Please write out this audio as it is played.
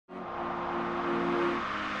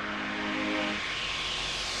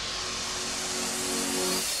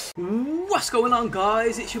What's going on,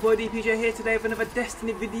 guys? It's your boy DPJ here today with another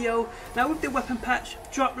Destiny video. Now, with the weapon patch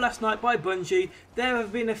dropped last night by Bungie, there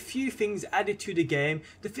have been a few things added to the game.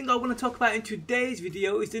 The thing I want to talk about in today's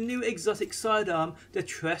video is the new exotic sidearm, the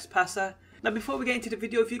Trespasser. Now, before we get into the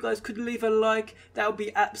video, if you guys could leave a like, that would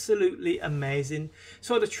be absolutely amazing.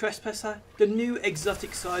 So the Trespasser, the new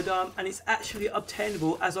exotic sidearm, and it's actually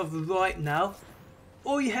obtainable as of right now.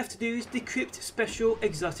 All you have to do is decrypt special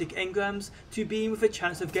exotic engrams to be in with a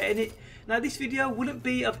chance of getting it. Now, this video wouldn't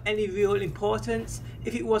be of any real importance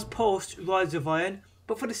if it was post Rise of Iron,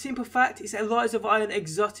 but for the simple fact it's a Rise of Iron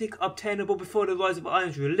exotic obtainable before the Rise of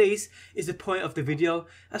Iron's release is the point of the video.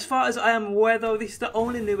 As far as I am aware though, this is the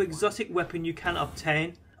only new exotic weapon you can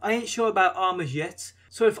obtain. I ain't sure about armors yet,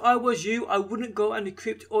 so if I was you, I wouldn't go and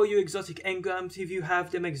decrypt all your exotic engrams if you have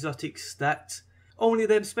them exotics stacked. Only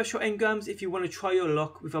them special engrams if you want to try your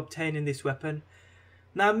luck with obtaining this weapon.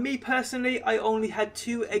 Now, me personally, I only had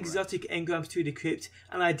 2 exotic engrams to decrypt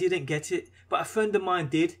and I didn't get it, but a friend of mine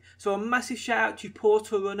did, so a massive shout out to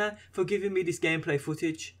Portal Runner for giving me this gameplay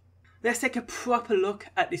footage. Let's take a proper look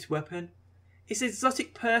at this weapon. Its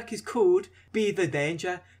exotic perk is called Be the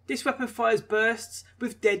Danger. This weapon fires bursts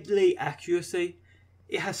with deadly accuracy.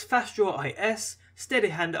 It has fast draw IS, steady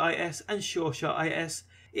hand IS and sure shot IS.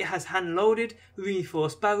 It has hand loaded,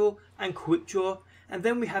 reinforced barrel and quick draw. And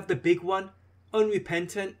then we have the big one,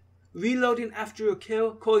 Unrepentant. Reloading after a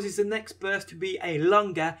kill causes the next burst to be a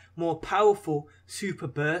longer, more powerful super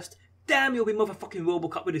burst. Damn, you'll be motherfucking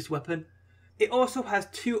Robocop with this weapon. It also has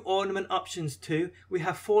 2 ornament options too. We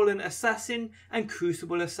have Fallen Assassin and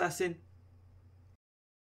Crucible Assassin.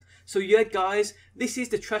 So yeah guys, this is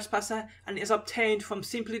the Trespasser and it is obtained from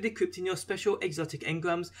simply decrypting your special exotic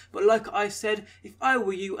engrams. But like I said, if I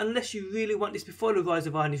were you, unless you really want this before the Rise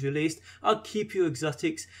of Iron is released, I'd keep your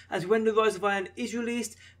exotics, as when the Rise of Iron is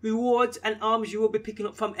released, rewards and arms you will be picking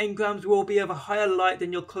up from engrams will be of a higher light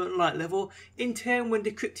than your current light level. In turn, when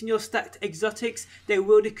decrypting your stacked exotics, they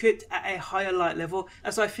will decrypt at a higher light level,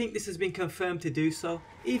 as I think this has been confirmed to do so.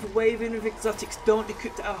 Either way, even if exotics don't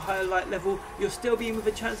decrypt at a higher light level, you'll still be in with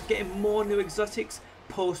a chance of getting more new exotics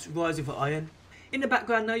post Rise of Iron. In the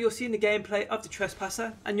background now, you're seeing the gameplay of the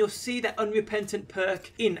Trespasser and you'll see that Unrepentant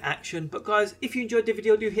perk in action. But guys, if you enjoyed the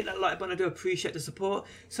video, do hit that like button. I do appreciate the support.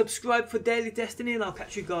 Subscribe for daily Destiny and I'll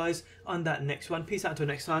catch you guys on that next one. Peace out until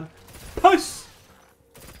next time. Peace!